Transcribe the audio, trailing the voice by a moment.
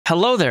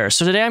Hello there.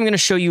 So today I'm going to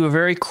show you a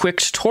very quick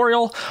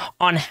tutorial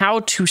on how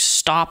to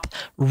stop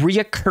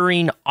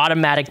reoccurring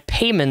automatic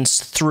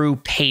payments through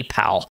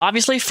PayPal.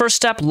 Obviously, first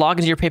step, log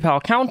into your PayPal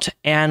account.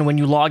 And when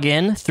you log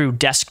in through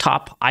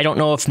desktop, I don't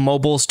know if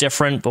mobile is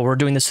different, but we're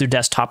doing this through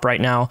desktop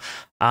right now.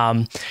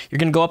 You're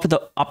going to go up to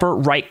the upper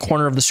right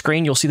corner of the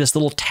screen. You'll see this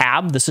little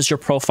tab. This is your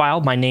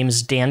profile. My name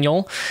is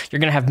Daniel. You're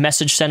going to have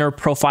Message Center,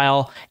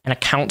 Profile, and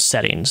Account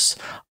Settings.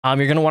 You're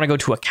going to want to go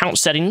to Account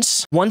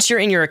Settings. Once you're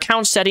in your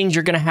account settings,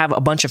 you're going to have a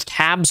bunch of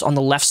tabs on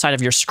the left side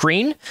of your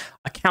screen.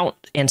 Account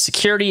and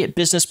Security,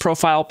 Business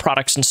Profile,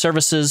 Products and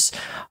Services.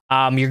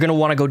 You're going to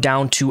want to go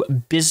down to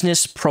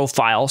Business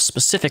Profile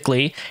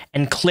specifically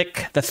and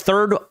click the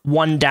third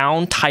one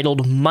down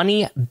titled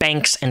Money,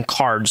 Banks, and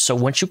Cards. So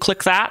once you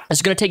click that,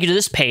 it's going to take you to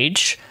this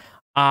page.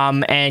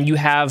 And you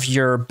have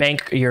your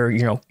bank,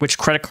 which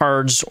credit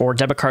cards or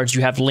debit cards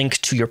you have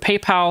linked to your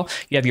PayPal.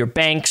 You have your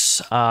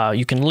banks,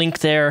 you can link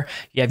there.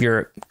 You have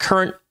your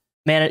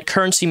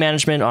currency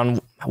management on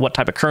what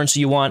type of currency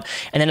you want.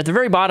 And then at the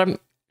very bottom,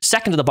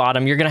 second to the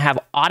bottom, you're going to have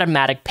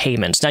automatic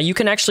payments. Now you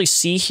can actually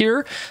see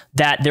here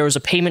that there was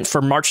a payment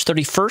for March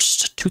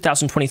 31st,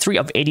 2023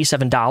 of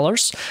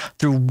 $87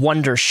 through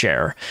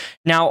Wondershare.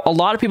 Now, a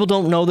lot of people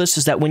don't know this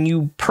is that when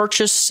you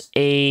purchase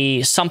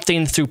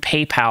something through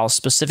PayPal,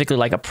 specifically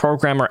like a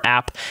program or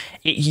app,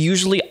 it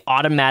usually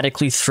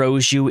automatically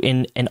throws you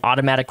in an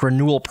automatic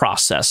renewal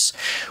process,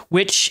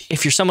 which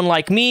if you're someone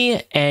like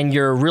me and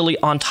you're really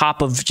on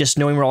top of just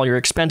knowing where all your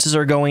expenses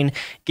are going,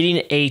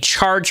 getting a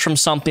charge from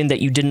something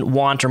that you didn't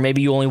want, or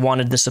maybe you only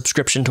wanted the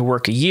subscription to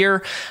work a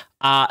year,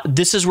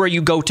 this is where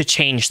you go to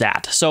change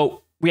that.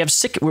 So we have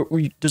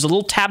there's a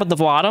little tab at the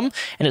bottom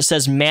and it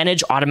says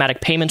Manage Automatic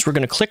Payments. We're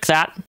going to click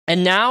that.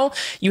 And now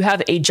you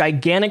have a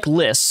gigantic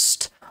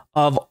list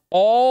of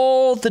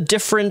all the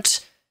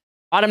different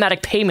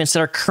automatic payments that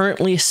are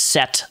currently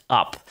set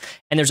up.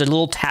 And there's a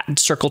little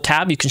circle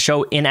tab. You can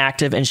show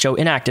inactive and show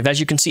inactive. As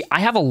you can see, I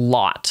have a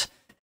lot.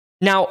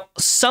 Now,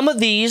 some of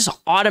these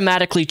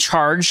automatically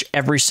charge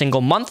every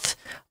single month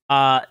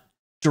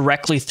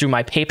directly through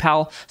my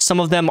PayPal. Some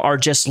of them are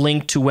just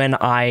linked to when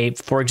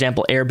for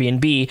example,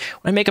 Airbnb,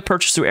 when I make a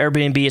purchase through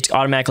Airbnb, it's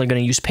automatically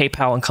going to use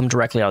PayPal and come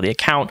directly out of the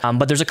account.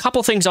 But there's a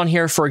couple things on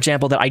here, for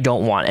example, that I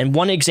don't want. And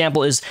one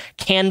example is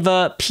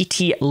Canva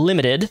PT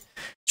Limited.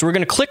 So we're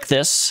going to click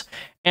this.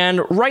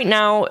 And right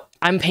now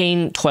I'm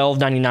paying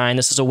 $12.99.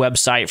 This is a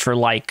website for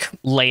like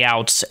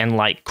layouts and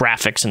like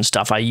graphics and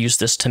stuff. I use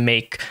this to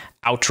make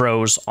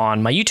outros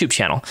on my YouTube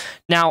channel.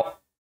 Now,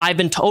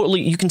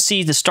 you can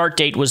see the start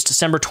date was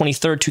December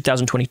 23rd,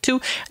 2022,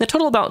 and the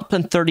total about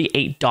been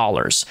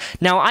 $38.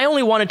 Now, I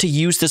only wanted to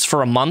use this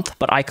for a month,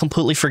 but I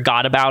completely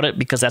forgot about it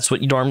because that's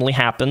what normally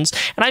happens,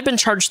 and I've been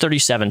charged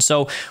 $37.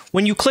 So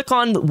when you click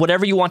on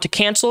whatever you want to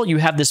cancel, you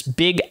have this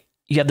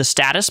you have the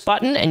status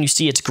button, and you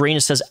see it's green,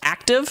 it says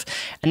active,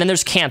 and then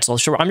there's cancel.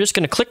 So I'm just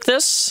going to click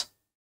this,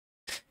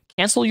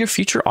 cancel your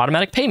future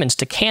automatic payments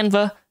to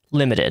Canva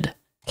Limited,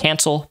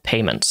 cancel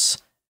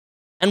payments,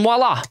 and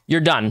voila,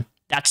 you're done.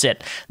 That's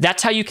it.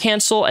 That's how you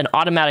cancel an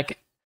automatic.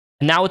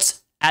 And now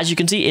it's, as you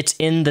can see, it's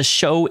in the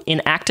Show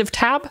Inactive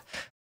tab.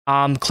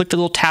 Click the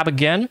little tab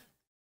again,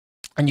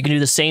 and you can do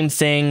the same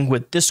thing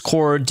with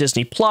Discord,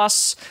 Disney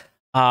Plus,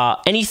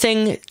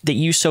 anything that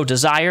you so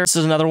desire. This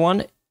is another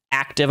one,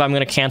 active. I'm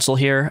going to cancel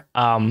here.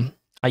 I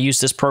use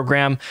this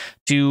program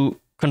to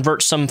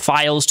convert some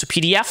files to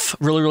PDF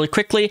really, really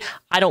quickly.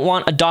 I don't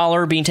want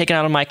 $1 being taken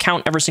out of my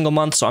account every single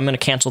month, so I'm going to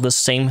cancel this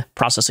same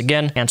process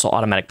again, cancel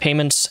automatic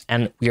payments,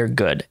 and we are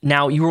good.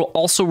 Now, you will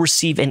also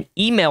receive an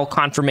email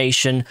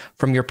confirmation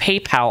from your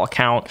PayPal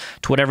account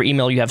to whatever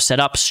email you have set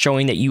up,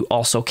 showing that you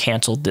also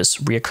canceled this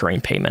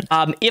reoccurring payment.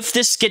 If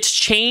this gets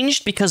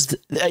changed, because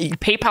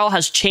PayPal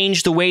has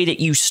changed the way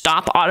that you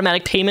stop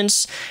automatic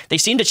payments, they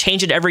seem to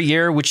change it every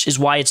year, which is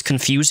why it's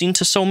confusing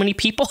to so many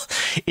people,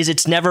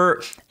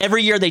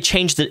 every year they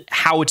change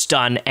how it's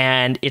done,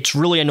 and it's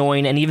really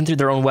annoying, and even through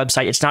their own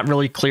website, it's not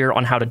really clear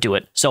on how to do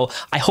it. So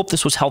I hope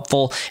this was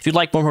helpful. If you'd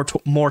like more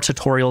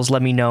tutorials,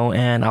 let me know,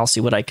 and I'll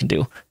see what I can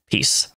do. Peace.